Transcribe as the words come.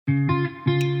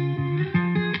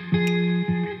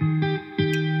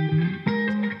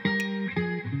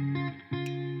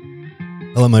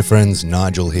Hello my friends,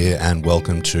 Nigel here and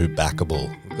welcome to Backable.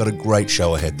 We've got a great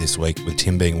show ahead this week with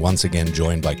Tim being once again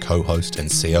joined by co-host and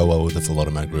COO of the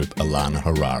Philodomo Group, Alana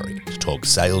Harari, to talk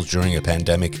sales during a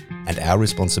pandemic and our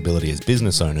responsibility as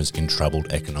business owners in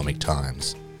troubled economic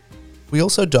times. We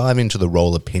also dive into the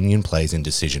role opinion plays in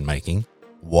decision making,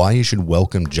 why you should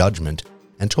welcome judgment,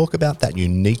 and talk about that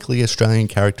uniquely Australian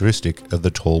characteristic of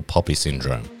the tall poppy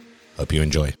syndrome. Hope you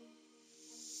enjoy.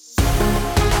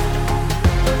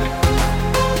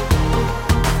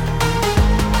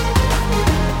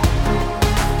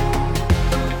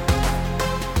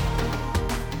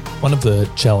 One of the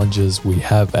challenges we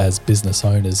have as business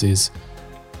owners is,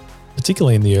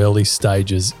 particularly in the early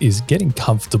stages, is getting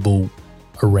comfortable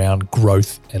around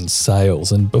growth and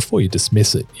sales. And before you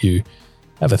dismiss it, you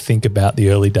have a think about the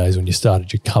early days when you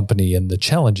started your company and the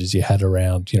challenges you had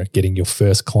around, getting your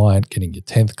first client, getting your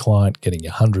 10th client, getting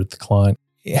your 100th client.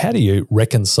 How do you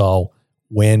reconcile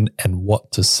when and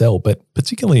what to sell? But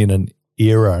particularly in an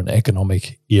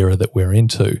economic era that we're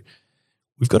into,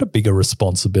 we've got a bigger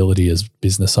responsibility as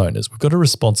business owners. We've got a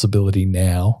responsibility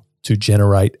now to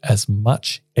generate as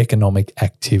much economic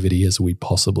activity as we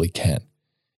possibly can.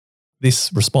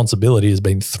 This responsibility has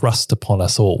been thrust upon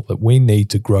us all, that we need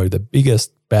to grow the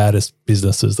biggest, baddest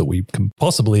businesses that we can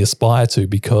possibly aspire to,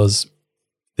 because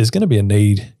there's going to be a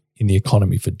need in the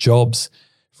economy for jobs,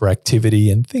 for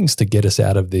activity, and things to get us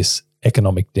out of this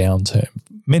economic downturn,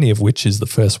 many of which is the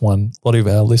first one a lot of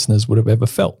our listeners would have ever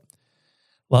felt.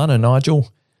 Lana,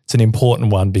 Nigel, it's an important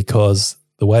one because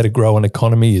the way to grow an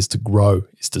economy is to grow,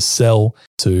 is to sell,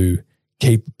 to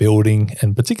keep building,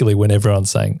 and particularly when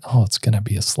everyone's saying, it's going to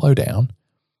be a slowdown,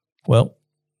 well,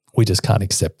 we just can't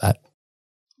accept that.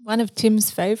 One of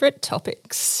Tim's favourite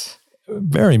topics.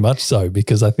 Very much so,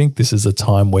 because I think this is a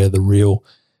time where the real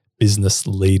business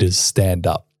leaders stand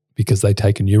up, because they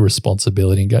take a new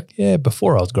responsibility and go,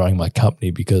 before I was growing my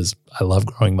company because I love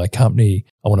growing my company,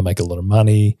 I want to make a lot of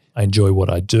money, I enjoy what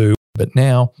I do. But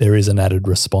now there is an added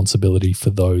responsibility for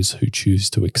those who choose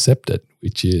to accept it,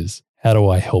 which is, how do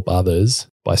I help others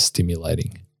by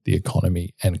stimulating the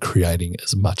economy and creating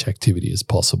as much activity as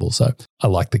possible? So I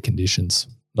like the conditions.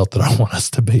 Not that I want us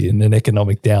to be in an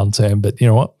economic downturn, but you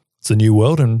know what? It's a new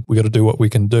world and we got to do what we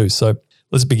can do. So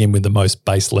let's begin with the most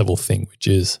base level thing, which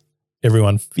is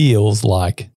everyone feels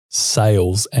like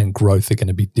sales and growth are going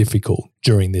to be difficult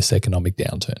during this economic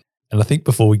downturn. And I think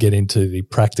before we get into the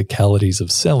practicalities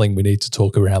of selling, we need to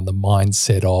talk around the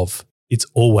mindset of it's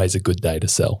always a good day to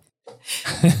sell.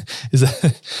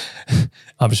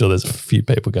 I'm sure there's a few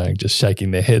people just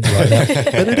shaking their heads right now,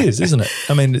 but it is, isn't it?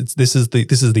 I mean, this is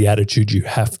the attitude you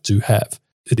have to have.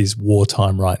 It is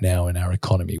wartime right now in our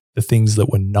economy. The things that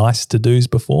were nice to do's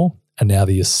before are now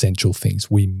the essential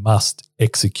things we must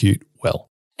execute well.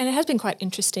 And it has been quite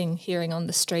interesting hearing on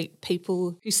the street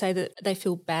people who say that they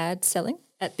feel bad selling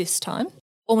at this time.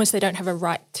 Almost they don't have a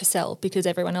right to sell because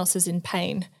everyone else is in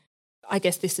pain. I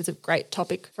guess this is a great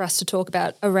topic for us to talk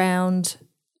about around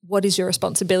what is your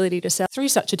responsibility to sell through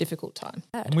such a difficult time.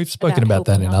 And we've spoken about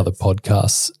that in other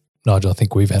podcasts. Nigel, I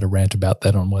think we've had a rant about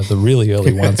that on one of the really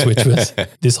early ones, which was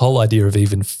this whole idea of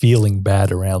even feeling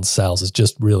bad around sales is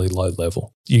just really low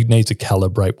level. You need to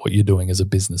calibrate what you're doing as a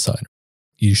business owner.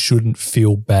 You shouldn't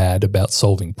feel bad about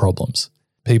solving problems.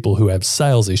 People who have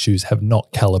sales issues have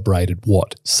not calibrated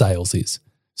what sales is.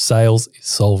 Sales is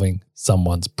solving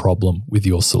someone's problem with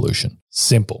your solution.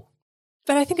 Simple.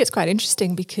 But I think it's quite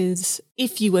interesting because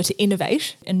if you were to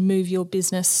innovate and move your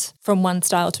business from one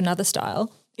style to another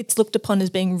style, it's looked upon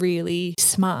as being really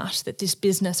smart that this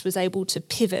business was able to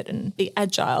pivot and be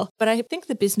agile. But I think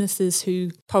the businesses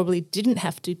who probably didn't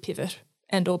have to pivot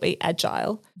and or be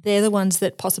agile, they're the ones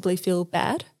that possibly feel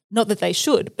bad. Not that they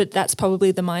should, but that's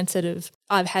probably the mindset of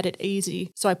I've had it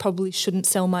easy, so I probably shouldn't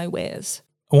sell my wares.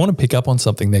 I want to pick up on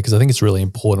something there because I think it's really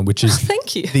important, which is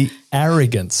Thank you. The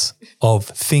arrogance of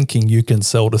thinking you can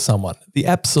sell to someone, the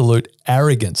absolute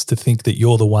arrogance to think that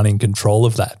you're the one in control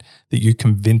of that you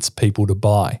convince people to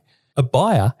buy. A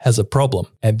buyer has a problem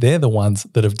and they're the ones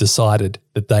that have decided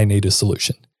that they need a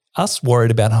solution. Us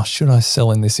worried about, should I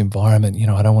sell in this environment?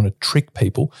 I don't want to trick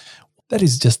people. That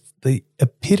is just the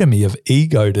epitome of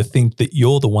ego to think that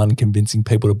you're the one convincing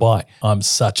people to buy. I'm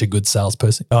such a good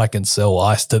salesperson. I can sell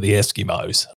ice to the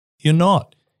Eskimos. You're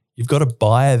not. You've got a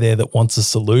buyer there that wants a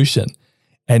solution,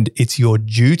 and it's your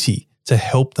duty to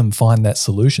help them find that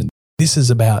solution. This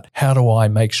is about how do I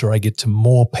make sure I get to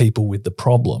more people with the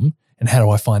problem, and how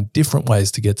do I find different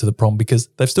ways to get to the problem, because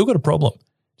they've still got a problem.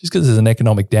 Just because there's an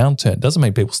economic downturn doesn't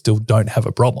mean people still don't have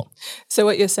a problem. So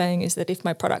what you're saying is that if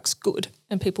my product's good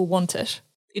and people want it,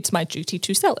 it's my duty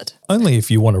to sell it. Only if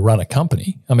you want to run a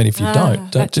company. I mean, if you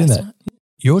don't do that. Smart.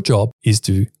 Your job is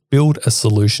to build a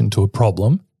solution to a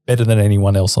problem better than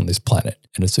anyone else on this planet.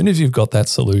 And as soon as you've got that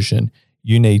solution,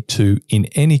 you need to, in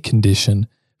any condition,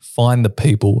 find the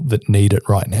people that need it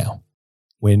right now.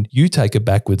 When you take a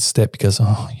backward step because,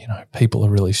 people are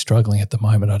really struggling at the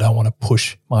moment, I don't want to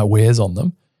push my wares on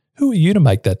them, who are you to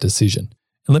make that decision?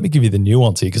 And let me give you the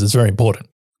nuance here because it's very important.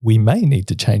 We may need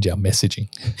to change our messaging.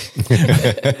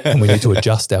 And we need to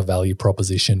adjust our value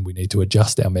proposition. We need to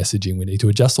adjust our messaging. We need to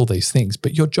adjust all these things.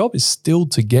 But your job is still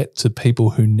to get to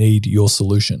people who need your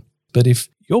solution. But if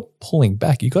you're pulling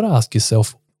back, you've got to ask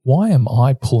yourself, why am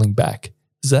I pulling back?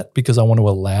 Is that because I want to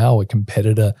allow a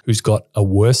competitor who's got a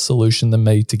worse solution than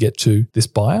me to get to this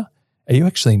buyer? Are you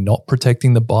actually not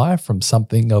protecting the buyer from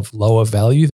something of lower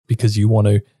value because you want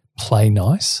to play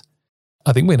nice?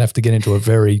 I think we're going to have to get into a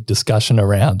very discussion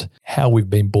around how we've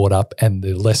been brought up and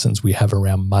the lessons we have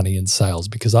around money and sales,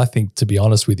 because I think, to be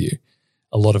honest with you,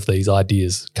 a lot of these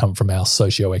ideas come from our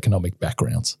socioeconomic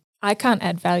backgrounds. I can't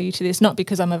add value to this, not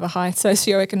because I'm of a high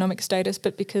socioeconomic status,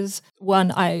 but because,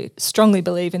 one, I strongly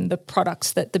believe in the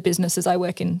products that the businesses I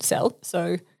work in sell.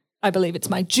 So I believe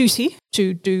it's my duty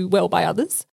to do well by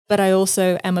others. But I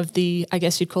also am of the, I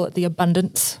guess you'd call it the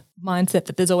abundance mindset,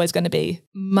 that there's always going to be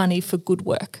money for good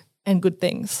work and good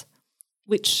things,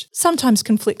 which sometimes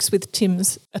conflicts with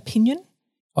Tim's opinion.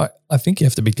 I think you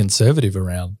have to be conservative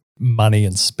around money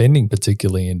and spending,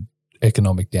 particularly in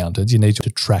economic downturns. You need to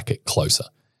track it closer.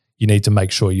 You need to make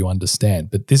sure you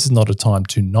understand. But this is not a time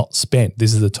to not spend.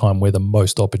 This is a time where the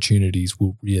most opportunities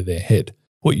will rear their head.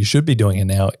 What you should be doing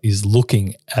now is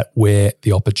looking at where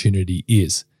the opportunity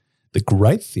is. The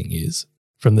great thing is,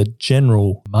 from the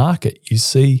general market, you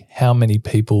see how many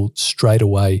people straight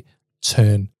away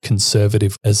turn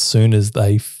conservative as soon as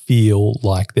they feel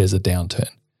like there's a downturn.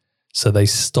 So they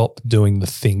stop doing the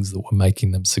things that were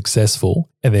making them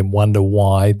successful and then wonder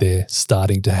why they're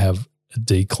starting to have a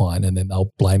decline, and then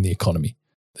they'll blame the economy.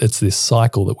 It's this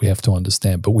cycle that we have to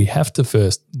understand, but we have to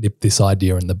first nip this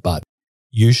idea in the bud.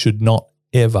 You should not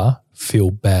ever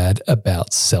feel bad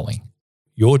about selling.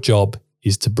 Your job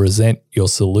is to present your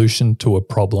solution to a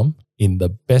problem in the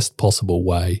best possible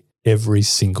way every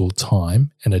single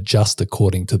time and adjust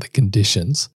according to the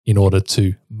conditions in order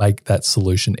to make that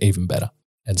solution even better.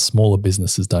 And smaller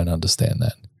businesses don't understand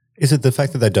that. Is it the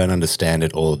fact that they don't understand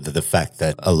it, or the fact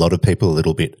that a lot of people are a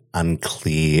little bit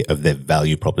unclear of their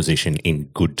value proposition in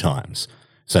good times?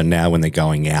 So now when they're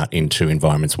going out into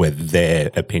environments where their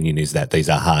opinion is that these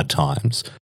are hard times,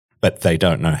 but they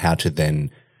don't know how to then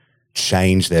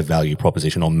change their value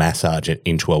proposition or massage it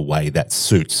into a way that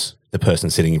suits the person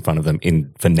sitting in front of them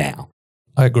for now.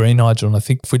 I agree, Nigel. And I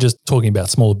think if we're just talking about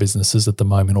smaller businesses at the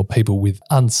moment, or people with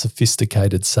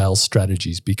unsophisticated sales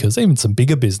strategies, because even some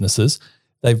bigger businesses,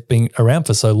 they've been around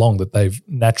for so long that they've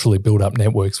naturally built up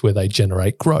networks where they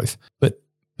generate growth. But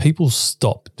people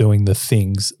stop doing the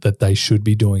things that they should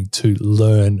be doing to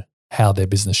learn how their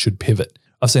business should pivot.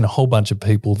 I've seen a whole bunch of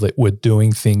people that were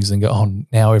doing things and go, oh,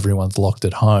 now everyone's locked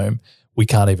at home. We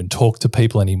can't even talk to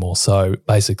people anymore. So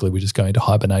basically we're just going into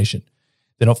hibernation.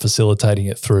 They're not facilitating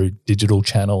it through digital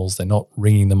channels. They're not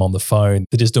ringing them on the phone.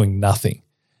 They're just doing nothing.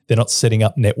 They're not setting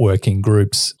up networking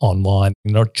groups online.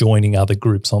 They're not joining other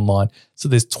groups online. So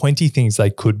there's 20 things they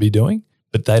could be doing,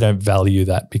 but they don't value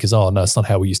that because, oh, no, it's not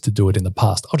how we used to do it in the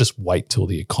past. I'll just wait till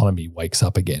the economy wakes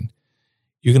up again.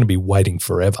 You're going to be waiting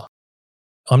forever.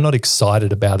 I'm not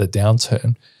excited about a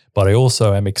downturn, but I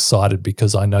also am excited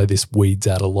because I know this weeds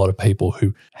out a lot of people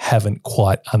who haven't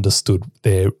quite understood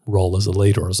their role as a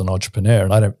leader or as an entrepreneur.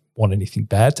 And I don't want anything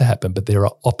bad to happen, but there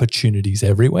are opportunities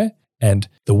everywhere. And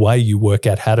the way you work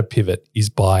out how to pivot is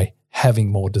by having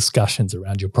more discussions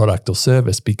around your product or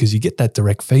service, because you get that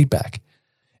direct feedback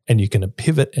and you can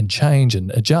pivot and change and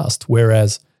adjust.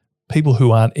 Whereas people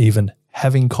who aren't even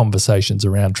having conversations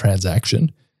around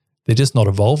transaction, they're just not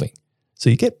evolving. So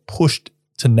you get pushed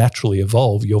to naturally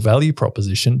evolve your value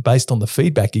proposition based on the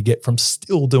feedback you get from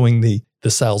still doing the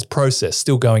sales process,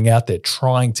 still going out there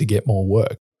trying to get more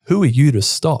work. Who are you to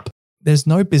stop? There's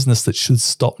no business that should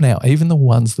stop now, even the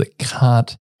ones that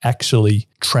can't actually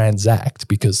transact,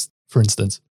 because, for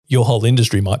instance, your whole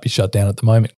industry might be shut down at the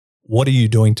moment. What are you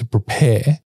doing to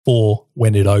prepare for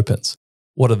when it opens?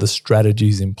 What are the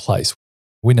strategies in place?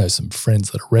 We know some friends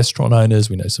that are restaurant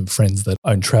owners. We know some friends that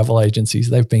own travel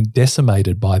agencies. They've been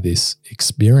decimated by this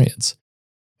experience,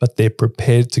 but they're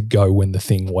prepared to go when the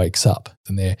thing wakes up,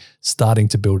 and they're starting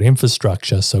to build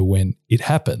infrastructure. So when it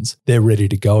happens, they're ready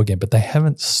to go again, but they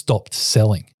haven't stopped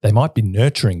selling. They might be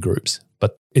nurturing groups,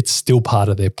 but it's still part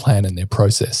of their plan and their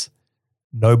process.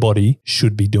 Nobody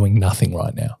should be doing nothing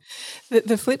right now.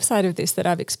 The flip side of this that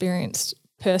I've experienced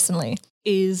personally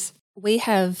is we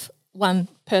have one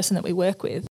person that we work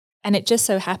with And it just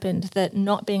so happened that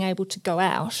not being able to go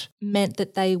out meant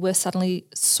that they were suddenly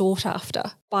sought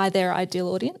after by their ideal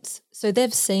audience. So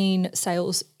they've seen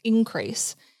sales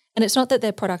increase. And it's not that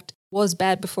their product was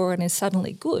bad before and is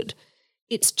suddenly good.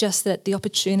 It's just that the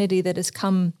opportunity that has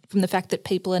come from the fact that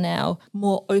people are now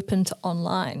more open to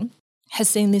online has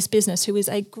seen this business, who is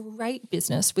a great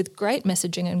business with great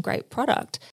messaging and great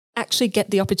product, actually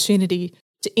get the opportunity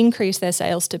to increase their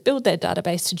sales, to build their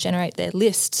database, to generate their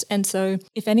lists. And so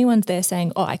if anyone's there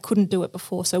saying, oh, I couldn't do it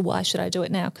before, so why should I do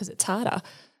it now because it's harder?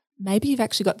 Maybe you've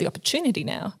actually got the opportunity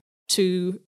now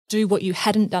to do what you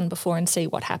hadn't done before and see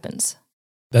what happens.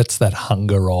 That's that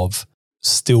hunger of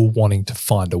still wanting to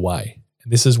find a way.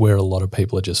 And this is where a lot of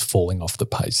people are just falling off the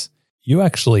pace. You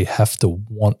actually have to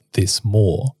want this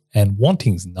more. And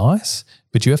wanting's nice,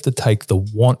 but you have to take the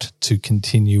want to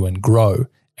continue and grow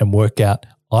and work out,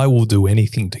 I will do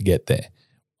anything to get there.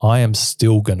 I am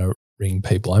still going to ring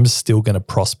people. I'm still going to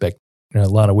prospect.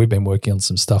 Lana, we've been working on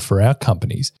some stuff for our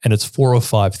companies, and it's 4 or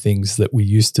 5 things that we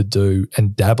used to do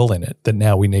and dabble in it that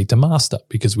now we need to master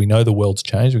because we know the world's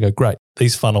changed. We go, great,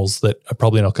 these funnels that are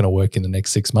probably not going to work in the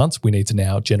next 6 months, we need to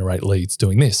now generate leads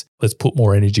doing this. Let's put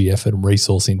more energy, effort, and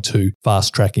resource into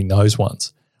fast tracking those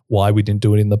ones. Why we didn't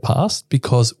do it in the past?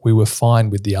 Because we were fine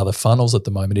with the other funnels at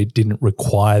the moment. It didn't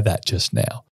require that just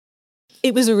now.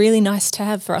 It was a really nice to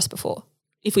have for us before.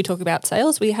 If we talk about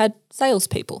sales, we had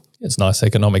salespeople. It's nice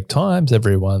economic times.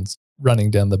 Everyone's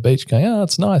running down the beach going,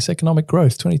 it's nice economic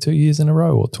growth, 22 years in a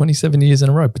row or 27 years in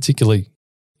a row, particularly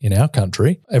in our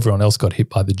country. Everyone else got hit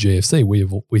by the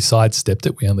GFC. We sidestepped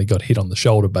it. We only got hit on the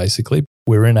shoulder, basically.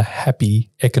 We're in a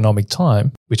happy economic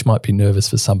time, which might be nervous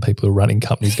for some people who are running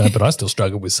companies going, but I still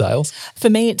struggle with sales. For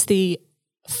me, it's the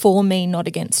for me, not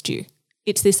against you.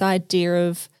 It's this idea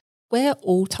of we're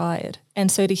all tired.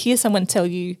 And so to hear someone tell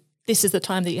you this is the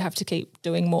time that you have to keep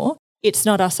doing more, it's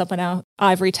not us up in our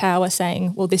ivory tower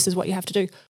saying, well, this is what you have to do.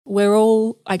 We're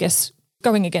all, I guess,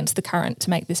 going against the current to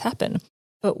make this happen.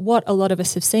 But what a lot of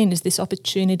us have seen is this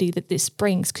opportunity that this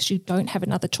brings because you don't have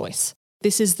another choice.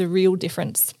 This is the real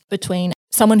difference between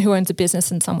someone who owns a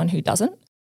business and someone who doesn't.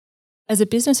 As a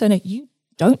business owner, you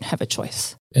don't have a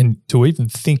choice. And to even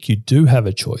think you do have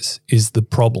a choice is the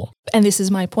problem. And this is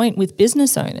my point with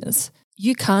business owners.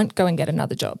 You can't go and get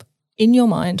another job. In your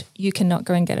mind, you cannot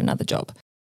go and get another job.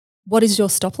 What is your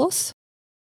stop loss?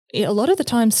 A lot of the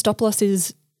time, stop loss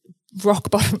is rock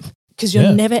bottom because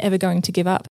you're never, ever going to give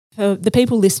up. For the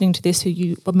people listening to this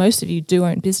but most of you do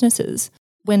own businesses,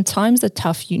 when times are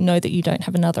tough, you know that you don't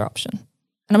have another option.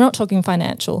 And I'm not talking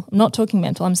financial, I'm not talking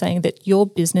mental, I'm saying that your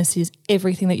business is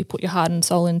everything that you put your heart and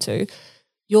soul into.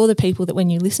 You're the people that when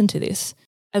you listen to this,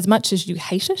 as much as you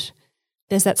hate it,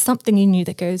 there's that something in you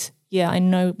that goes, yeah, I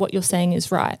know what you're saying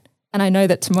is right. And I know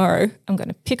that tomorrow I'm going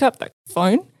to pick up the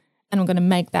phone and I'm going to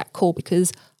make that call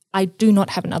because I do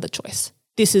not have another choice.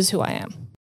 This is who I am.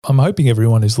 I'm hoping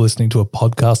everyone who's listening to a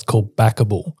podcast called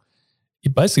Backable, you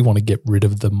basically want to get rid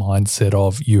of the mindset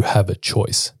of you have a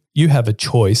choice. You have a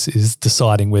choice is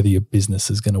deciding whether your business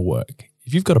is going to work.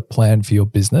 If you've got a plan for your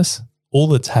business, all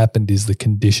that's happened is the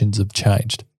conditions have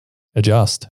changed.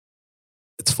 Adjust.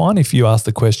 It's fine if you ask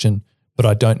the question, but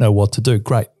I don't know what to do.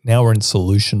 Great. Now we're in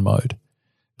solution mode.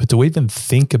 But to even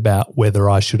think about whether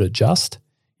I should adjust,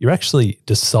 you're actually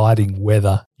deciding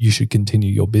whether you should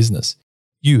continue your business.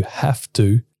 You have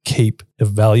to keep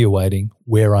evaluating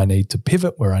where I need to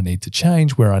pivot, where I need to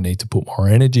change, where I need to put more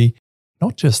energy,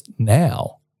 not just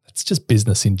now. That's just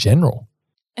business in general.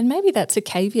 And maybe that's a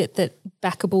caveat that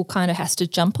Backable kind of has to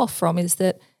jump off from is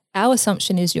that our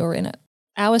assumption is you're in it.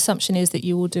 Our assumption is that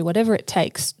you will do whatever it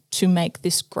takes to make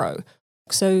this grow.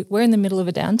 So we're in the middle of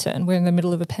a downturn. We're in the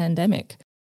middle of a pandemic.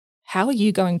 How are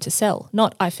you going to sell?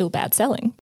 Not I feel bad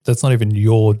selling. That's not even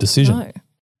your decision. No.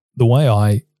 The way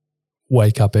I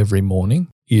wake up every morning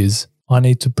is I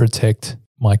need to protect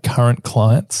my current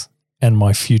clients and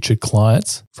my future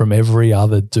clients from every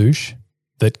other douche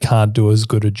that can't do as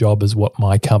good a job as what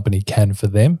my company can for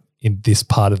them in this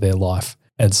part of their life.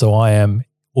 And so I am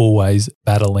always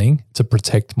battling to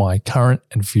protect my current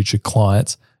and future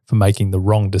clients from making the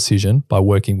wrong decision by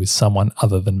working with someone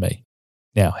other than me.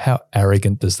 Now, how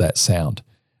arrogant does that sound?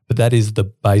 But that is the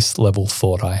base level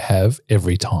thought I have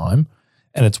every time.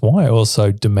 And it's why I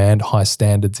also demand high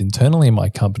standards internally in my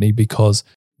company because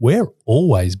we're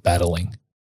always battling.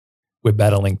 We're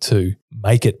battling to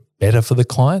make it better for the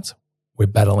clients. We're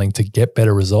battling to get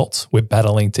better results. We're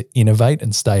battling to innovate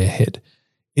and stay ahead.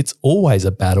 It's always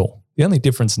a battle. The only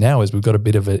difference now is we've got a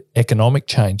bit of an economic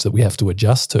change that we have to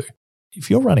adjust to. If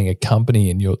you're running a company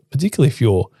and particularly if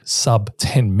you're sub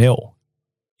 10 mil,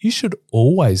 you should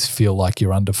always feel like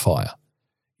you're under fire.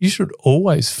 You should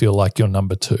always feel like you're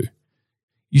number two.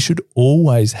 You should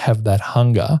always have that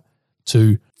hunger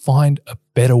to find a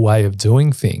better way of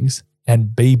doing things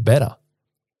and be better.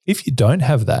 If you don't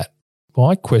have that, well,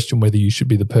 I question whether you should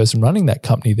be the person running that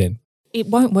company then. It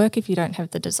won't work if you don't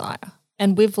have the desire.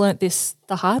 And we've learnt this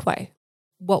the hard way.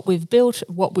 What we've built,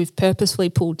 what we've purposefully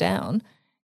pulled down,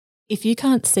 if you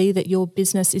can't see that your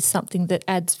business is something that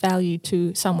adds value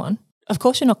to someone, of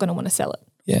course you're not going to want to sell it.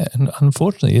 Yeah, and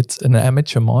unfortunately, it's an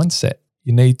amateur mindset.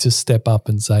 You need to step up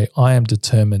and say, I am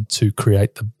determined to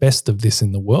create the best of this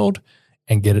in the world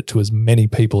and get it to as many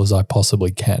people as I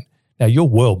possibly can. Now, your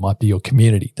world might be your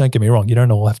community. Don't get me wrong. You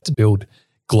don't all have to build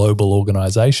global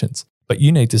organizations, but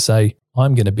you need to say,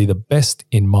 I'm going to be the best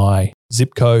in my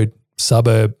zip code,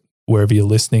 suburb, wherever you're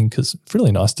listening, because it's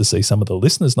really nice to see some of the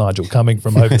listeners, Nigel, coming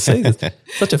from overseas.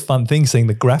 It's such a fun thing seeing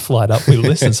the graph light up with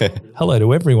listeners. Hello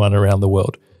to everyone around the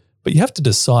world. But you have to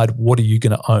decide, what are you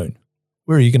going to own?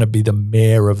 Where are you going to be the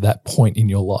mayor of that point in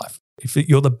your life? If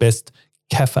you're the best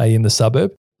cafe in the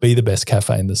suburb, be the best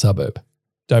cafe in the suburb.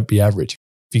 Don't be average.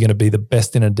 If you're going to be the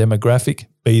best in a demographic,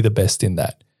 be the best in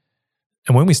that.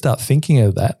 And when we start thinking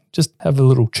of that, just have a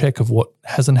little check of what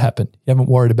hasn't happened. You haven't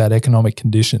worried about economic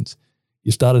conditions.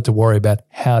 You started to worry about,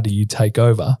 how do you take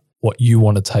over what you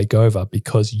want to take over,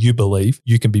 because you believe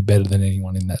you can be better than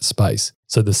anyone in that space.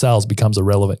 So the sales becomes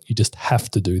irrelevant. You just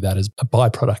have to do that as a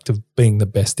byproduct of being the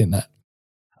best in that.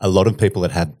 A lot of people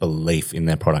that have belief in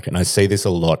their product, and I see this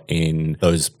a lot in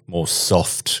those more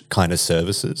soft kind of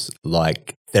services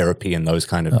like therapy and those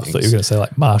kind of things. I thought you were going to say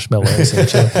like marshmallows. I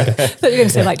thought you were going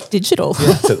to say like digital.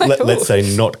 Yeah. So let's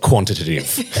say not quantitative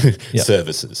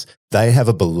services. They have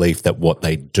a belief that what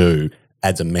they do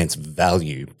adds immense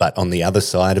value, but on the other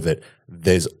side of it,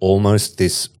 there's almost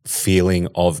this feeling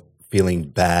of feeling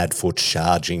bad for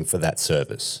charging for that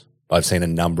service. I've seen a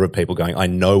number of people going, I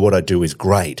know what I do is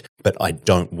great, but I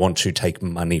don't want to take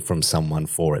money from someone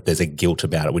for it. There's a guilt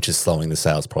about it, which is slowing the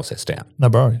sales process down. No,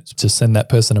 bro, just send that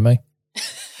person to me.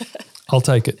 I'll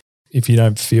take it. If you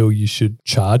don't feel you should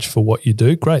charge for what you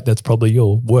do, great, that's probably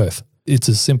your worth. It's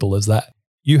as simple as that.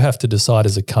 You have to decide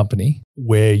as a company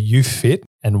where you fit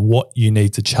and what you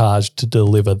need to charge to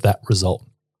deliver that result,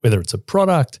 whether it's a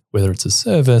product, whether it's a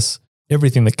service,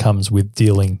 everything that comes with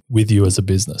dealing with you as a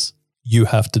business. You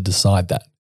have to decide that.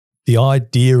 The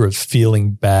idea of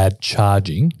feeling bad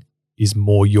charging is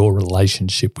more your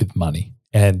relationship with money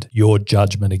and your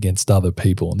judgment against other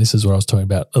people. And this is what I was talking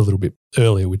about a little bit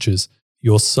earlier, which is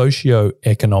your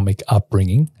socio-economic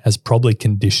upbringing has probably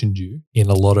conditioned you in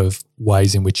a lot of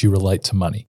ways in which you relate to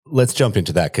money. Let's jump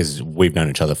into that because we've known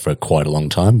each other for quite a long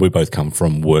time. We both come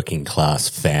from working class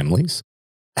families.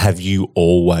 Have you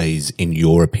always, in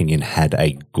your opinion, had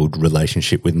a good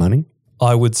relationship with money?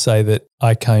 I would say that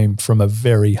I came from a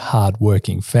very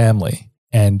hard-working family,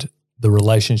 and the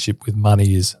relationship with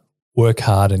money is work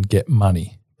hard and get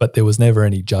money, but there was never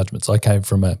any judgments. I came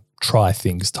from a try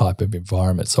things type of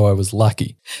environment, so I was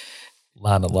lucky.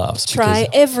 Lana laughs. Try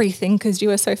everything because you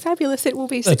are so fabulous, it will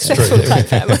be successful type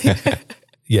family.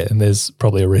 Yeah, and there's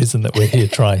probably a reason that we're here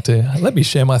trying to let me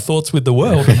share my thoughts with the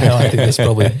world, and how I think there's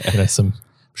probably I'm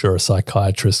sure a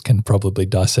psychiatrist can probably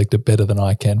dissect it better than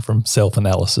I can from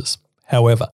self-analysis.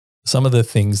 However, some of the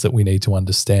things that we need to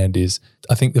understand is,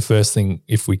 I think the first thing,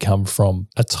 if we come from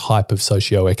a type of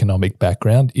socioeconomic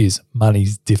background, is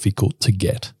money's difficult to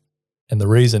get. And the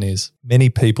reason is many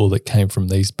people that came from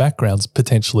these backgrounds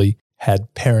potentially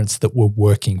had parents that were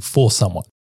working for someone.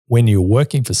 When you're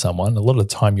working for someone, a lot of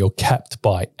the time you're capped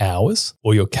by hours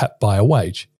or you're capped by a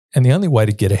wage. And the only way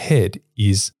to get ahead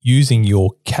is using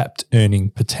your capped earning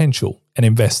potential and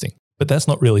investing. But that's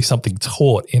not really something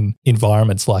taught in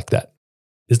environments like that.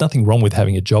 There's nothing wrong with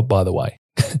having a job, by the way.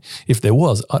 If there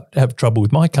was, I'd have trouble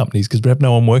with my companies because we have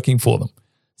no one working for them.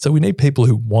 So we need people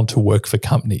who want to work for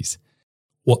companies.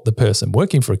 What the person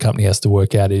working for a company has to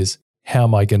work out is, how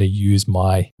am I going to use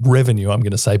my revenue, I'm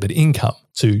going to say, but income,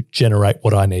 to generate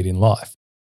what I need in life?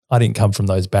 I didn't come from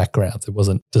those backgrounds. It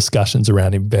wasn't discussions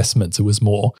around investments. It was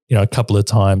more, a couple of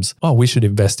times, we should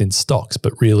invest in stocks,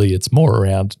 but really it's more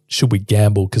around, should we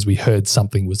gamble because we heard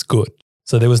something was good?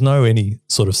 So there was no any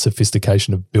sort of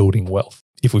sophistication of building wealth.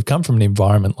 If we've come from an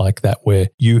environment like that where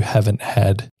you haven't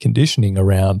had conditioning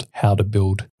around how to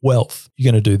build wealth,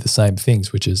 you're going to do the same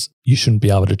things, which is you shouldn't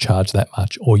be able to charge that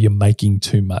much, or you're making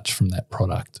too much from that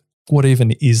product. What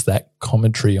even is that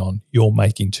commentary on you're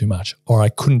making too much, or I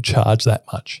couldn't charge that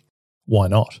much? Why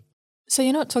not? So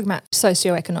you're not talking about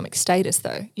socioeconomic status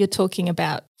though. You're talking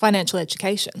about financial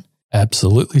education.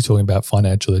 Absolutely talking about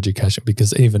financial education,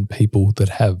 because even people that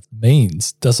have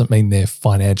means doesn't mean they're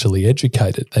financially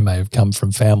educated. They may have come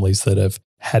from families that have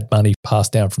had money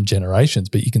passed down from generations,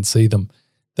 but you can see them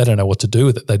They don't know what to do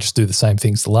with it. They just do the same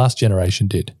things the last generation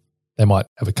did. They might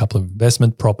have a couple of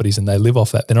investment properties and they live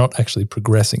off that. They're not actually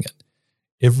progressing it.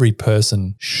 Every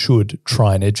person should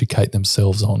try and educate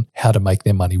themselves on how to make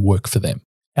their money work for them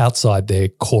outside their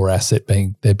core asset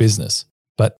being their business.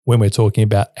 But when we're talking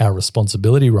about our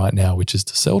responsibility right now, which is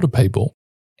to sell to people,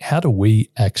 how do we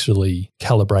actually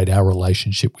calibrate our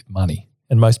relationship with money?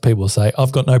 And most people say,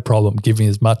 I've got no problem giving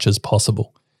as much as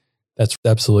possible. That's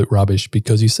absolute rubbish,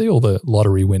 because you see all the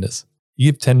lottery winners.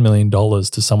 You give $10 million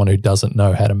to someone who doesn't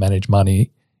know how to manage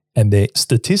money, and they're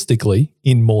statistically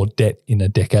in more debt in a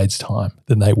decade's time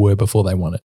than they were before they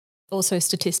won it. Also,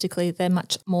 statistically, they're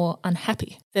much more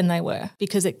unhappy than they were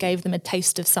because it gave them a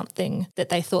taste of something that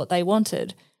they thought they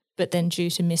wanted, but then due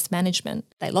to mismanagement,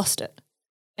 they lost it.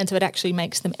 And so it actually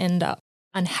makes them end up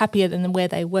unhappier than where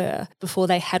they were before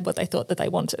they had what they thought that they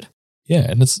wanted. Yeah,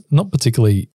 and it's not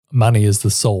particularly money as the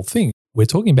sole thing. We're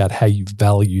talking about how you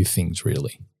value things,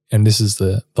 really. And this is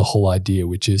the whole idea,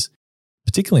 which is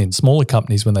particularly in smaller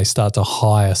companies, when they start to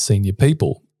hire senior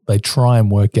people, they try and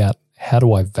work out, how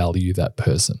do I value that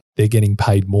person? They're getting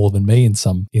paid more than me in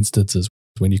some instances.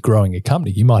 When you're growing a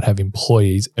company, you might have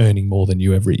employees earning more than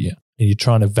you every year, and you're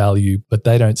trying to value, but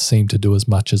they don't seem to do as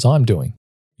much as I'm doing.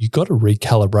 You've got to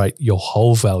recalibrate your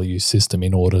whole value system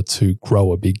in order to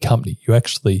grow a big company. You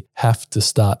actually have to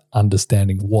start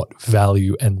understanding what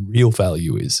value and real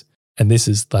value is. And this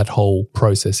is that whole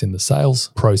process in the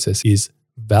sales process, is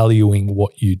valuing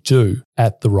what you do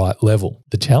at the right level.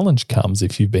 The challenge comes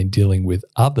if you've been dealing with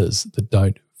others that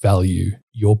don't value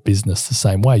your business the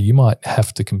same way. You might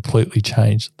have to completely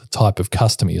change the type of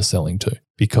customer you're selling to,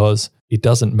 because it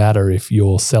doesn't matter if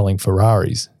you're selling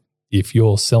Ferraris. If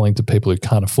you're selling to people who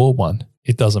can't afford one,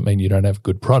 it doesn't mean you don't have a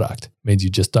good product. It means you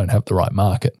just don't have the right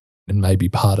market. And maybe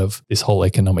part of this whole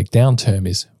economic downturn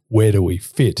is, where do we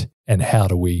fit and how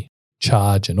do we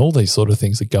charge, and all these sort of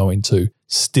things that go into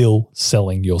still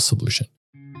selling your solution.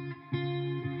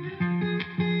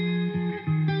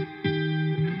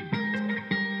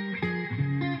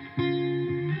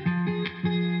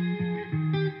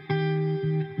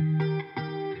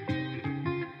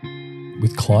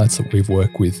 With clients that we've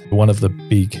worked with, one of the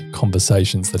big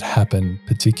conversations that happen,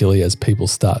 particularly as people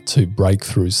start to break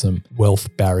through some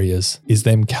wealth barriers, is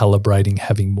them calibrating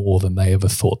having more than they ever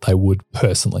thought they would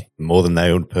personally. More than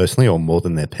they would personally, or more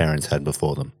than their parents had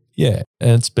before them? Yeah,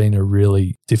 and it's been a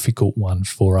really difficult one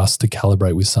for us to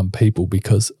calibrate with some people,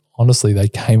 because honestly, they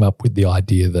came up with the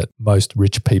idea that most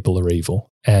rich people are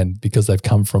evil. And because they've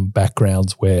come from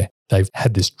backgrounds where they've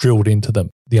had this drilled into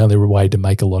them, the only way to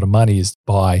make a lot of money is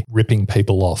by ripping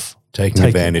people off. Taking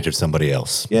advantage of somebody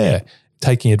else. Yeah.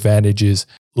 Taking advantage is,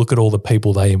 look at all the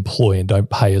people they employ and don't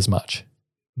pay as much.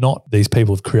 Not these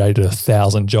people have created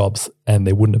 1,000 jobs and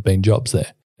there wouldn't have been jobs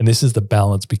there. And this is the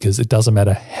balance, because it doesn't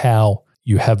matter how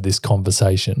you have this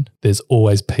conversation, there's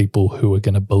always people who are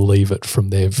going to believe it from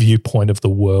their viewpoint of the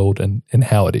world and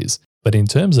how it is. But in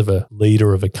terms of a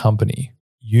leader of a company,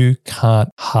 you can't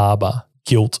harbor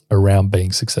guilt around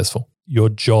being successful. Your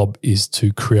job is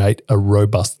to create a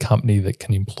robust company that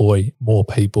can employ more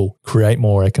people, create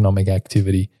more economic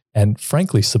activity, and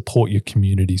frankly, support your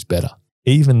communities better.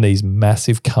 Even these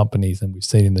massive companies, and we've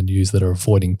seen in the news, that are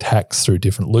avoiding tax through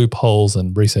different loopholes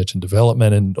and research and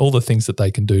development and all the things that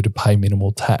they can do to pay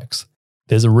minimal tax.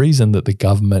 There's a reason that the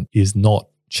government is not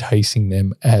chasing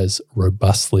them as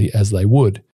robustly as they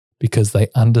would, because they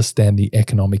understand the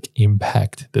economic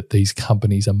impact that these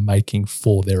companies are making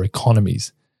for their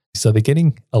economies. So they're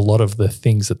getting a lot of the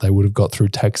things that they would have got through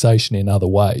taxation in other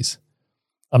ways.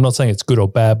 I'm not saying it's good or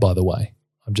bad, by the way.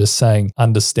 I'm just saying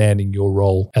understanding your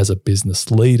role as a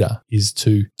business leader is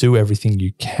to do everything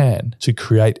you can to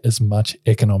create as much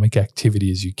economic activity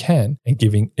as you can, and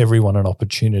giving everyone an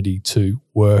opportunity to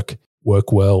work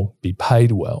well, be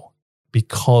paid well.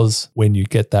 Because when you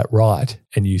get that right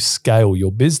and you scale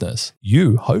your business,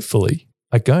 you hopefully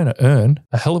are going to earn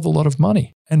a hell of a lot of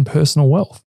money and personal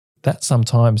wealth. That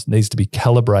sometimes needs to be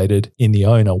calibrated in the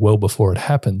owner well before it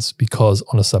happens, because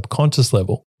on a subconscious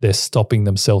level, they're stopping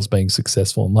themselves being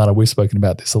successful. And Lana, we've spoken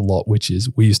about this a lot, which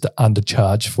is we used to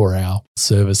undercharge for our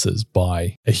services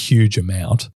by a huge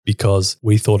amount because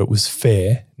we thought it was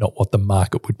fair, not what the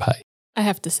market would pay. I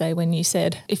have to say, when you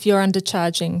said, if you're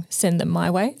undercharging, send them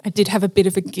my way, I did have a bit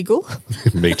of a giggle.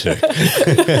 Me too.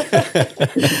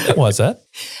 Why is that?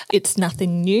 It's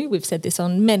nothing new. We've said this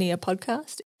on many a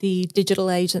podcast. The digital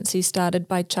agency started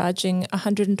by charging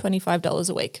 $125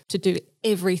 a week to do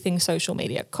everything social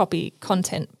media, copy,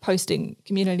 content, posting,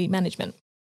 community management.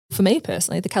 For me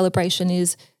personally, the calibration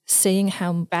is seeing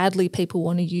how badly people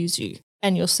want to use you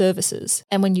and your services.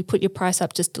 And when you put your price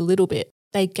up just a little bit,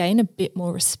 they gain a bit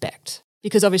more respect.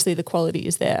 because obviously the quality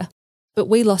is there. But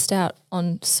we lost out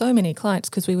on so many clients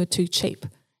because we were too cheap.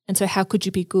 And so how could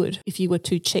you be good if you were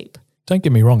too cheap? Don't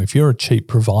get me wrong, if you're a cheap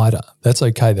provider, that's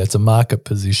okay, that's a market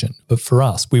position. But for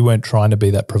us, we weren't trying to be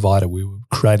that provider. We were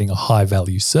creating a high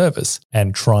value service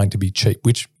and trying to be cheap,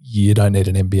 which you don't need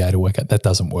an MBA to work at. That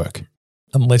doesn't work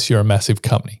unless you're a massive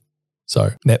company.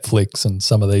 So Netflix and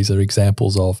some of these are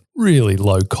examples of really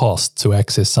low cost to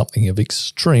access something of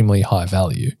extremely high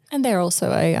value. And they're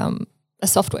also a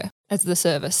software as the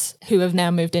service who have now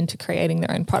moved into creating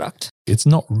their own product. It's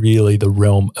not really the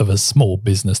realm of a small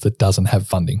business that doesn't have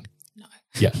funding. No.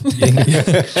 Yeah.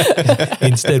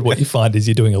 Instead, what you find is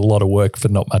you're doing a lot of work for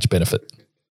not much benefit.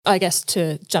 I guess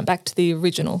to jump back to the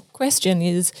original question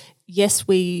is, yes,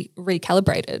 we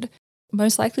recalibrated,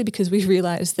 most likely because we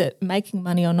realised that making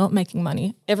money or not making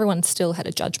money, everyone still had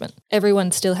a judgment.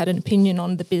 Everyone still had an opinion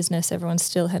on the business. Everyone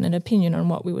still had an opinion on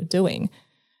what we were doing.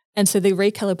 And so the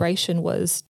recalibration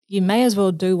was, you may as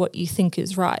well do what you think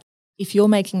is right. If you're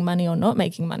making money or not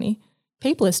making money,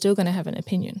 people are still going to have an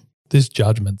opinion. This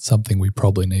judgment's something we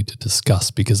probably need to discuss,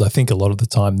 because I think a lot of the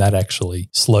time that actually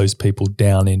slows people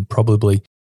down in probably,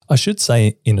 I should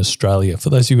say in Australia, for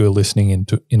those of you who are listening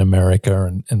in America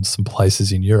and some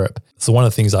places in Europe. So one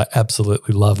of the things I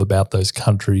absolutely love about those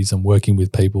countries and working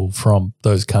with people from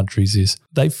those countries is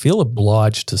they feel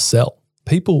obliged to sell.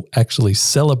 People actually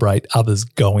celebrate others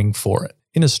going for it.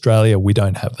 In Australia, we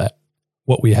don't have that.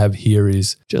 What we have here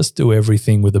is just do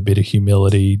everything with a bit of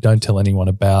humility. Don't tell anyone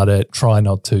about it. Try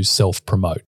not to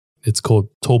self-promote. It's called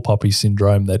tall poppy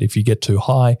syndrome, that if you get too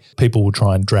high, people will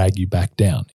try and drag you back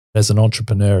down. As an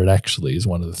entrepreneur, it actually is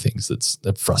one of the things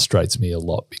that frustrates me a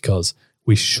lot, because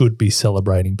we should be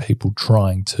celebrating people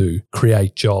trying to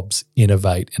create jobs,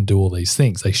 innovate, and do all these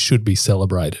things. They should be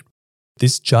celebrated.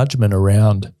 This judgment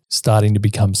around starting to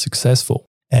become successful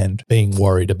and being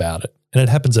worried about it, and it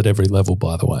happens at every level,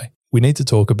 by the way. We need to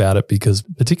talk about it because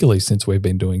particularly since we've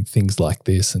been doing things like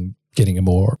this and getting a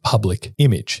more public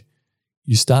image,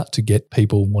 you start to get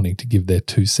people wanting to give their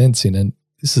 2 cents in. And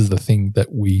this is the thing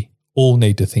that we all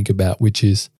need to think about, which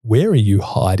is, where are you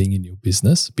hiding in your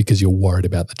business because you're worried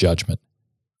about the judgment?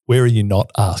 Where are you not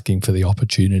asking for the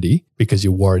opportunity because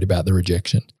you're worried about the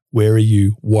rejection? Where are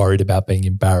you worried about being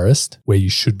embarrassed where you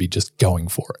should be just going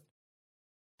for it?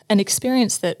 An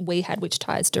experience that we had, which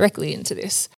ties directly into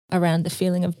this, around the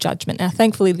feeling of judgment. Now,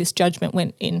 thankfully, this judgment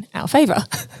went in our favour,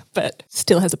 but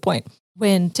still has a point.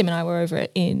 When Tim and I were over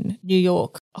in New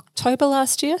York, October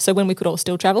last year, so when we could all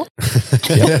still travel.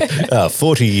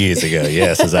 40 years ago,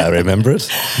 yes, as I remember it.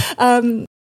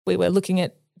 We were looking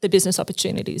at the business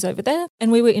opportunities over there,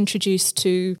 and we were introduced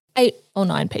to 8 or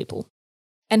 9 people.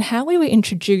 And how we were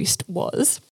introduced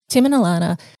was, Tim and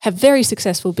Alana have very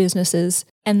successful businesses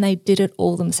and they did it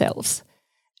all themselves.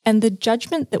 And the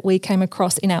judgment that we came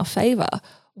across in our favour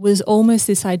was almost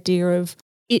this idea of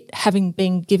it having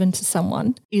been given to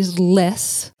someone is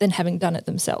less than having done it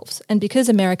themselves. And because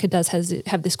America does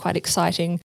have this quite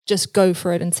exciting, just go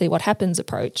for it and see what happens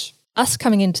approach, us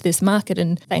coming into this market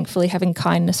and thankfully having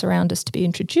kindness around us to be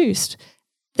introduced,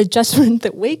 the judgment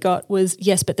that we got was,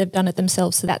 yes, but they've done it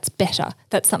themselves, so that's better.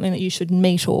 That's something that you should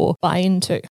meet or buy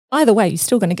into. Either way, you're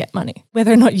still going to get money.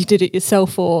 Whether or not you did it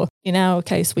yourself or, in our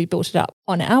case, we built it up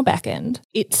on our back end,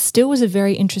 it still was a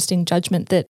very interesting judgment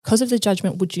that because of the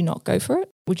judgment, would you not go for it?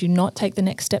 Would you not take the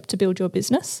next step to build your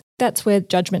business? That's where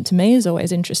judgment to me is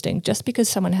always interesting. Just because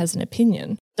someone has an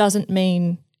opinion doesn't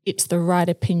mean it's the right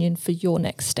opinion for your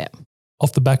next step.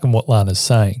 Off the back of what Lana's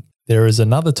saying, there is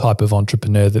another type of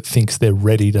entrepreneur that thinks they're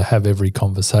ready to have every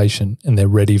conversation and they're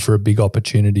ready for a big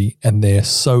opportunity, and they're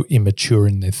so immature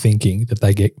in their thinking that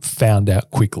they get found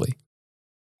out quickly.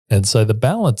 And so the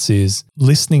balance is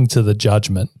listening to the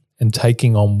judgment and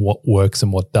taking on what works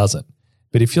and what doesn't.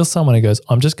 But if you're someone who goes,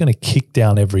 I'm just going to kick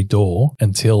down every door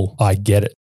until I get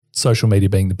it, social media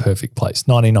being the perfect place.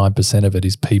 99% of it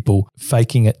is people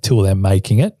faking it till they're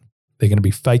making it. They're going to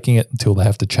be faking it until they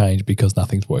have to change because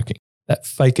nothing's working. That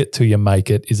fake it till you make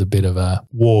it is a bit of a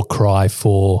war cry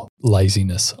for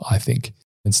laziness, I think.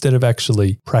 Instead of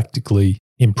actually practically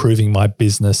improving my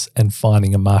business and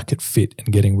finding a market fit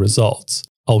and getting results,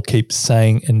 I'll keep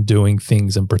saying and doing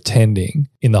things and pretending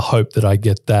in the hope that I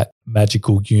get that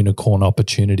magical unicorn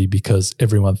opportunity because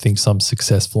everyone thinks I'm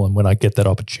successful, and when I get that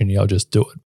opportunity, I'll just do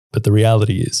it. But the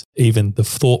reality is, even the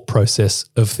thought process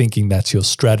of thinking that's your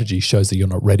strategy shows that you're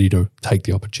not ready to take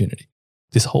the opportunity.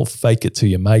 This whole fake it till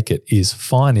you make it is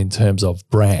fine in terms of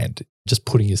brand, just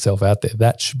putting yourself out there.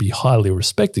 That should be highly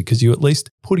respected because you're at least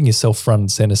putting yourself front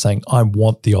and center saying, I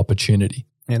want the opportunity.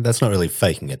 And that's not really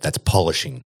faking it. That's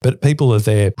polishing. But people are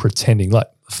there pretending. Like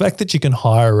the fact that you can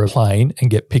hire a plane and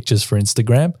get pictures for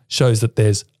Instagram shows that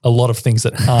there's a lot of things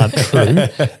that aren't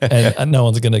true and no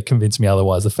one's going to convince me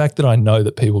otherwise. The fact that I know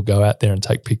that people go out there and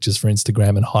take pictures for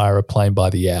Instagram and hire a plane by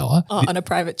the hour. On a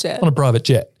private jet. On a private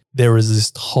jet. There is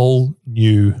this whole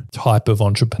new type of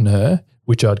entrepreneur,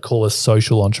 which I'd call a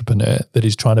social entrepreneur, that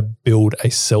is trying to build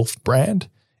a self-brand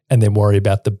and then worry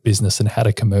about the business and how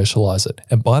to commercialize it.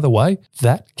 And by the way,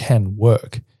 that can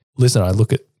work. Listen, I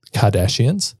look at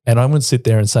Kardashians and I would sit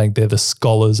there and saying they're the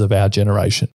scholars of our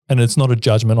generation. And it's not a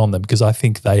judgment on them because I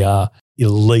think they are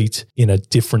elite in a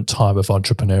different type of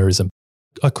entrepreneurism.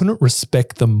 I couldn't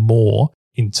respect them more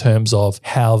in terms of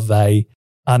how they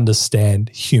understand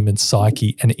human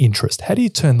psyche and interest. How do you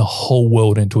turn the whole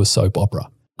world into a soap opera?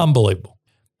 Unbelievable.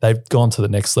 They've gone to the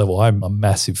next level. I'm a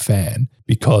massive fan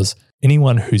because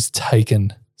anyone who's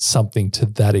taken something to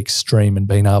that extreme and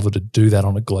been able to do that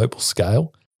on a global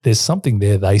scale, there's something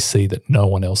there they see that no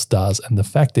one else does. And the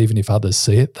fact, even if others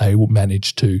see it, they will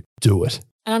manage to do it.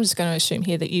 And I'm just going to assume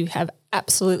here that you have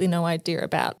absolutely no idea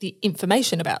about the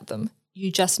information about them.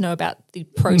 You just know about the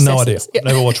processes. No idea. Yeah.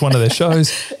 Never watched one of their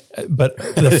shows. But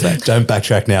the fact, don't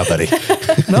backtrack now, buddy.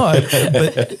 No,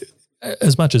 but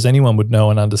as much as anyone would know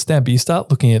and understand, but you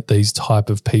start looking at these type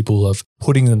of people of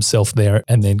putting themselves there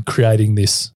and then creating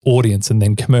this audience and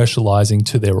then commercializing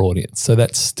to their audience. So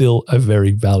that's still a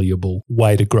very valuable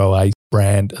way to grow a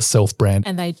brand, a self-brand.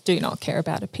 And they do not care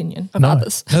about opinion of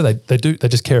others. No, they do. They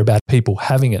just care about people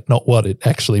having it, not what it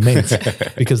actually means,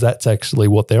 because that's actually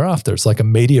what they're after. It's like a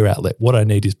media outlet. What I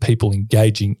need is people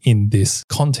engaging in this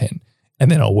content, and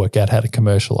then I'll work out how to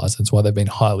commercialize. That's why they've been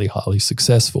highly, highly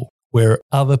successful. Where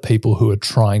other people who are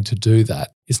trying to do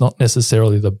that is not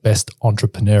necessarily the best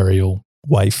entrepreneurial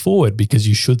way forward, because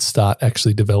you should start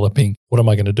actually developing, what am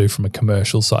I going to do from a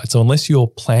commercial side? So unless you're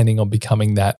planning on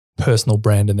becoming that personal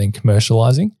brand and then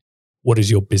commercializing, what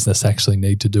does your business actually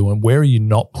need to do? And where are you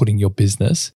not putting your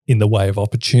business in the way of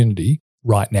opportunity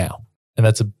right now? And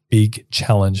that's a big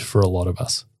challenge for a lot of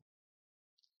us.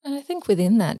 And I think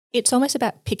within that, it's almost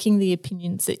about picking the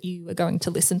opinions that you are going to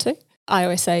listen to. I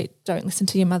always say, don't listen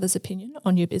to your mother's opinion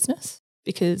on your business,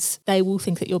 because they will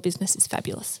think that your business is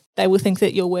fabulous. They will think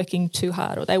that you're working too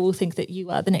hard, or they will think that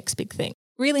you are the next big thing.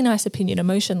 Really nice opinion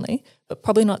emotionally, but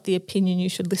probably not the opinion you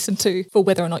should listen to for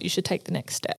whether or not you should take the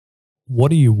next step.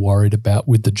 What are you worried about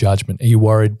with the judgment? Are you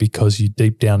worried because you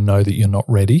deep down know that you're not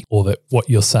ready, or that what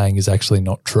you're saying is actually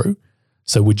not true?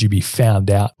 So would you be found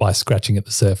out by scratching at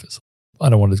the surface? I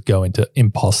don't want to go into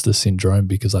imposter syndrome,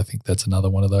 because I think that's another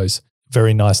one of those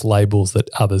very nice labels that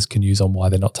others can use on why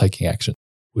they're not taking action.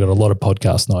 We've got a lot of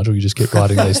podcasts, Nigel. You just keep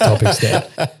writing these topics down.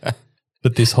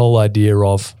 But this whole idea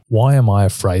of, why am I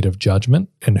afraid of judgment,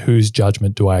 and whose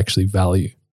judgment do I actually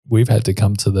value? We've had to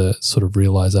come to the sort of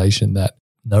realization that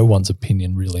no one's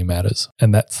opinion really matters.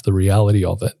 And that's the reality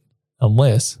of it,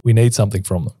 unless we need something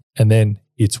from them. And then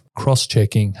it's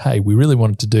cross-checking, hey, we really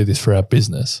wanted to do this for our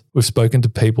business. We've spoken to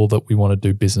people that we want to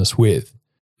do business with.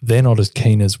 They're not as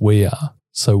keen as we are.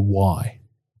 So why?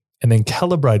 And then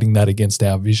calibrating that against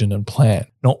our vision and plan,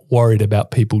 not worried about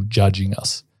people judging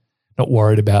us, not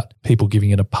worried about people giving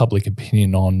it a public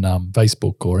opinion on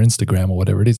Facebook or Instagram or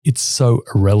whatever it is. It's so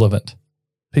irrelevant.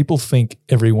 People think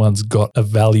everyone's got a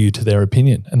value to their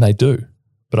opinion, and they do,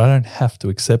 but I don't have to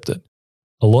accept it.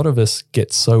 A lot of us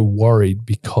get so worried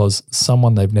because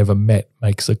someone they've never met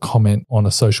makes a comment on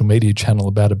a social media channel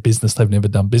about a business they've never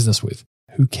done business with.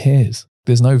 Who cares?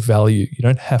 There's no value. You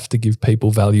don't have to give people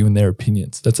value in their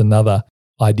opinions. That's another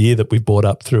idea that we've brought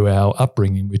up through our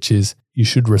upbringing, which is you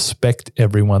should respect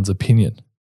everyone's opinion.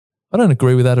 I don't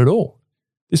agree with that at all.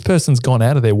 This person's gone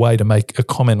out of their way to make a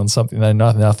comment on something they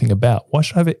know nothing about. Why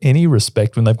should I have any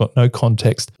respect when they've got no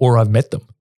context or I've met them?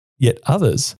 Yet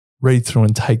others read through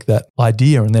and take that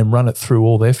idea and then run it through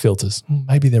all their filters.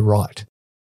 Maybe they're right.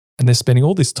 And they're spending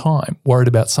all this time worried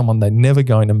about someone they're never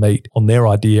going to meet on their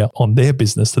idea, on their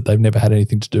business that they've never had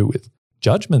anything to do with.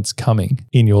 Judgment's coming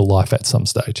in your life at some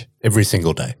stage. Every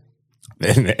single day.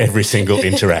 Every single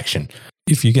interaction.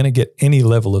 If you're going to get any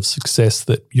level of success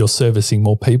that you're servicing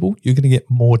more people, you're going to get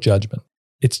more judgment.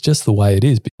 It's just the way it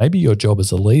is. But maybe your job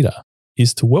as a leader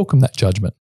is to welcome that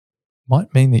judgment.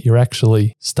 Might mean that you're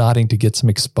actually starting to get some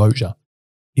exposure.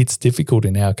 It's difficult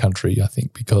in our country, I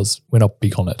think, because we're not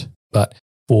big on it. But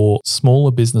for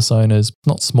smaller business owners,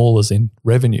 not small as in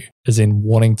revenue, as in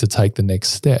wanting to take the next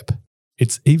step,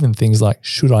 it's even things like,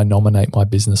 should I nominate my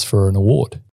business for an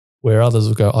award? Where others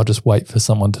will go, I'll just wait for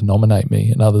someone to nominate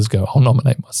me. And others go, I'll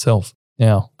nominate myself.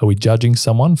 Now, are we judging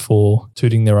someone for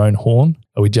tooting their own horn?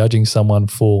 Are we judging someone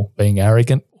for being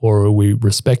arrogant? Or are we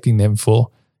respecting them for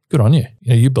good on you.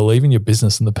 You believe in your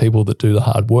business and the people that do the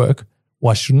hard work.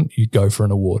 Why shouldn't you go for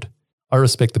an award? I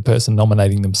respect the person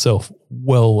nominating themselves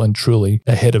well and truly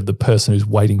ahead of the person who's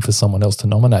waiting for someone else to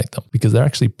nominate them because they're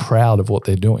actually proud of what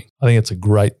they're doing. I think it's a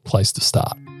great place to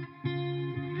start.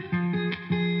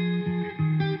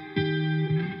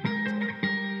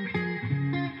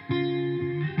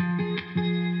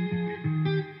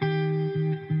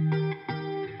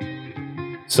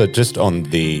 So just on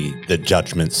the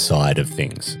judgment side of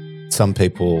things, some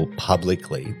people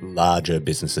publicly, larger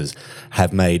businesses,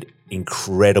 have made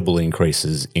incredible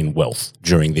increases in wealth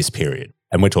during this period.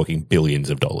 And we're talking billions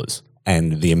of dollars.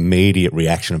 And the immediate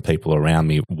reaction of people around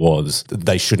me was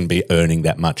they shouldn't be earning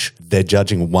that much. They're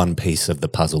judging one piece of the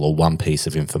puzzle or one piece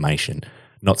of information,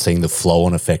 not seeing the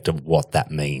flow-on effect of what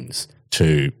that means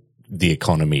to the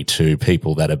economy, to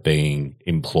people that are being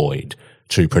employed,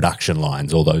 to production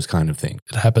lines, all those kind of things.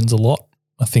 It happens a lot.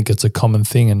 I think it's a common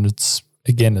thing. And it's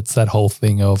that whole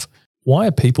thing of why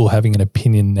are people having an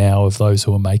opinion now of those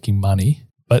who are making money,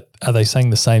 but are they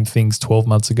saying the same things 12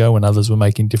 months ago when others were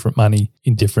making different money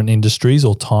in different industries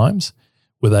or times?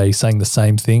 Were they saying the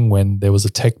same thing when there was a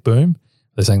tech boom?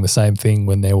 They're saying the same thing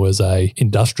when there was a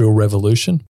industrial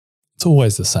revolution? It's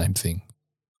always the same thing.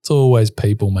 It's always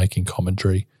people making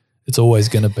commentary. It's always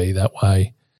going to be that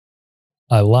way.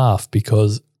 I laugh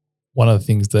because one of the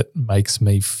things that makes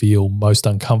me feel most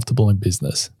uncomfortable in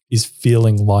business is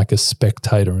feeling like a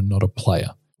spectator and not a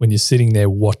player. When you're sitting there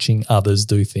watching others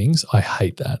do things, I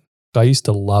hate that. I used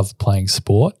to love playing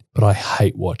sport, but I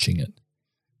hate watching it.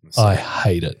 I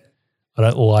hate it. I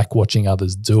don't like watching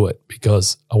others do it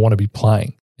because I want to be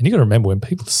playing. And you got to remember when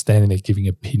people are standing there giving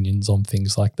opinions on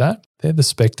things like that, they're the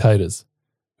spectators.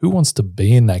 Who wants to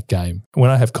be in that game? When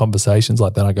I have conversations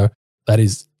like that, I go, that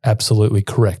is absolutely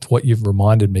correct. What you've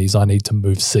reminded me is I need to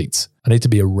move seats. I need to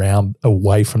be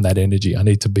away from that energy. I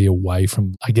need to be away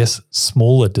from, I guess,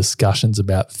 smaller discussions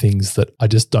about things that I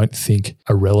just don't think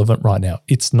are relevant right now.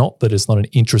 It's not that it's not an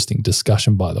interesting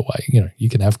discussion, by the way. You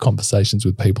can have conversations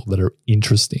with people that are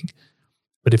interesting.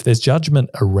 But if there's judgment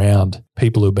around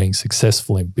people who are being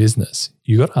successful in business,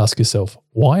 you got to ask yourself,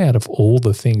 why out of all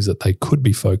the things that they could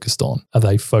be focused on, are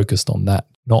they focused on that?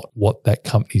 Not what that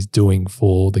company's doing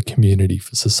for the community,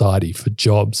 for society, for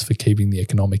jobs, for keeping the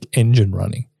economic engine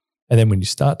running. And then when you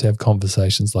start to have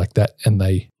conversations like that and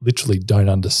they literally don't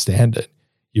understand it,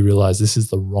 you realize this is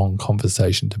the wrong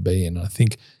conversation to be in. I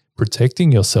think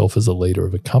protecting yourself as a leader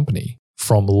of a company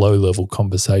from low-level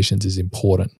conversations is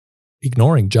important.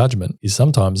 Ignoring judgment is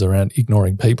sometimes around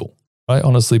ignoring people. I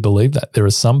honestly believe that. There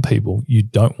are some people you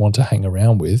don't want to hang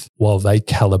around with while they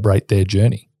calibrate their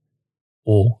journey,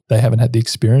 or they haven't had the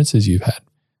experiences you've had.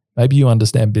 Maybe you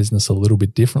understand business a little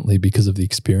bit differently because of the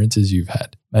experiences you've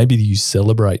had. Maybe you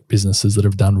celebrate businesses that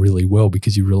have done really well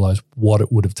because you realize what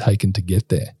it would have taken to get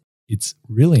there. It's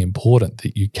really important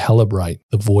that you calibrate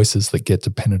the voices that get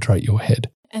to penetrate your head.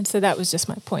 And so that was just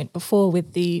my point before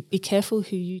with the be careful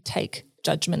who you take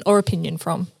judgment or opinion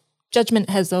from. Judgment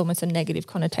has almost a negative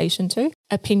connotation to.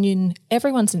 Opinion,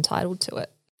 everyone's entitled to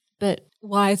it. But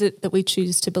why is it that we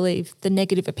choose to believe the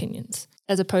negative opinions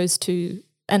as opposed to,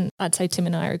 and I'd say Tim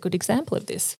and I are a good example of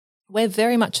this. We're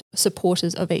very much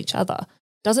supporters of each other.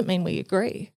 Doesn't mean we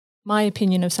agree. My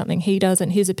opinion of something he does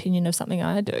and his opinion of something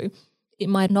I do, it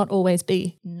might not always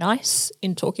be nice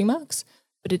in talking marks,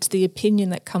 but it's the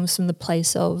opinion that comes from the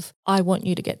place of, I want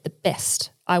you to get the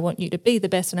best. I want you to be the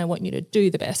best and I want you to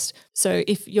do the best. So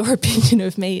if your opinion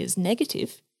of me is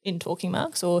negative in talking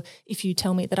marks, or if you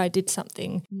tell me that I did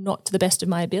something not to the best of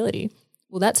my ability,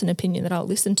 well, that's an opinion that I'll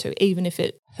listen to, even if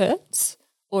it hurts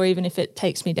or even if it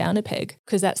takes me down a peg,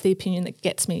 because that's the opinion that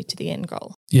gets me to the end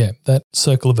goal. Yeah, that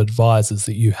circle of advisors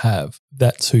that you have,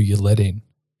 that's who you let in.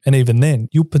 And even then,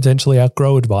 you'll potentially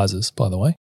outgrow advisors, by the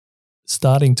way.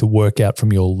 Starting to work out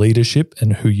from your leadership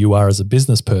and who you are as a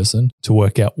business person to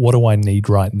work out what do I need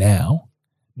right now,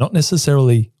 not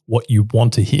necessarily what you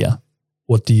want to hear.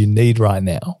 What do you need right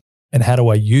now? And how do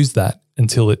I use that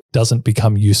until it doesn't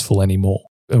become useful anymore?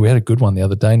 And we had a good one the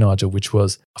other day, Nigel, which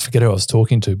was, I forget who I was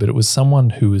talking to, but it was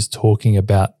someone who was talking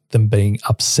about them being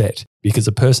upset because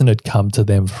a person had come to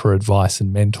them for advice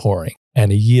and mentoring.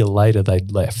 And a year later,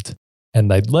 they'd left. And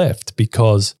they'd left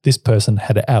because this person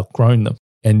had outgrown them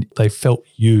and they felt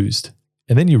used.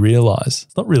 And then you realize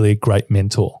it's not really a great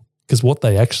mentor because what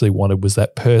they actually wanted was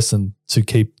that person to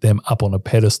keep them up on a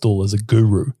pedestal as a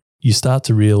guru. You start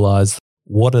to realize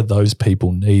what do those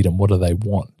people need and what do they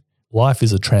want? Life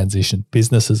is a transition.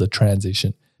 Business is a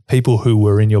transition. People who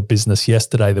were in your business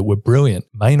yesterday that were brilliant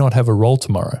may not have a role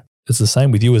tomorrow. It's the same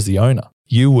with you as the owner.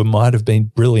 You might have been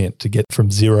brilliant to get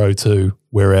from zero to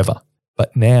wherever,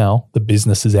 but now the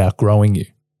business is outgrowing you.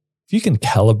 If you can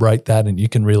calibrate that and you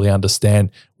can really understand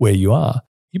where you are,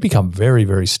 you become very,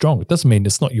 very strong. It doesn't mean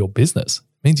it's not your business.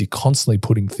 It means you're constantly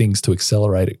putting things to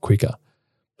accelerate it quicker.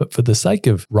 But for the sake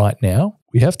of right now,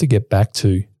 we have to get back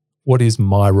to what is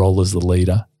my role as the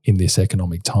leader in this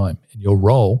economic time. And your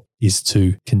role is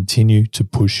to continue to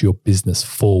push your business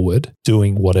forward,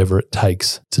 doing whatever it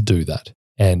takes to do that.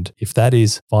 And if that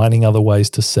is finding other ways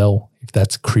to sell, if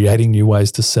that's creating new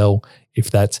ways to sell, if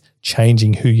that's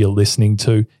changing who you're listening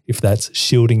to, if that's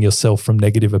shielding yourself from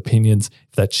negative opinions,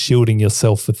 if that's shielding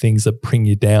yourself for things that bring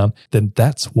you down, then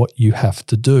that's what you have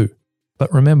to do.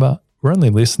 But remember, we're only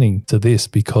listening to this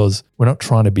because we're not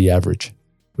trying to be average.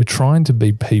 We're trying to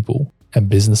be people and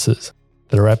businesses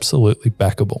that are absolutely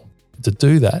backable. To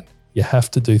do that, you have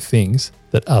to do things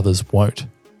that others won't.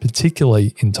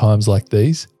 Particularly in times like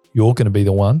these, you're going to be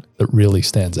the one that really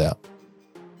stands out.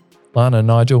 Lana,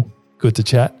 Nigel, good to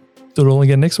chat. Do it all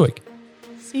again next week.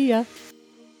 See ya.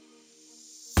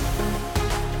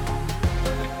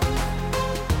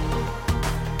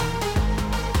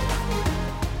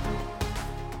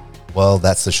 Well,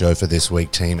 that's the show for this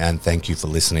week, team, and thank you for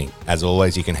listening. As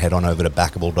always, you can head on over to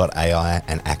backable.ai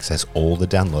and access all the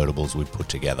downloadables we've put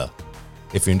together.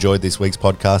 If you enjoyed this week's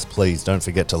podcast, please don't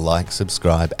forget to like,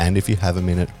 subscribe, and if you have a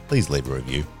minute, please leave a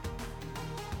review.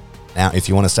 Now, if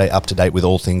you want to stay up to date with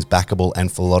all things Backable and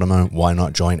Philotomo, why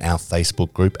not join our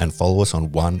Facebook group and follow us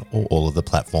on one or all of the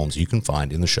platforms you can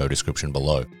find in the show description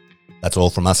below. That's all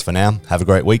from us for now. Have a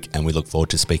great week, and we look forward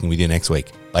to speaking with you next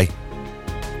week. Bye.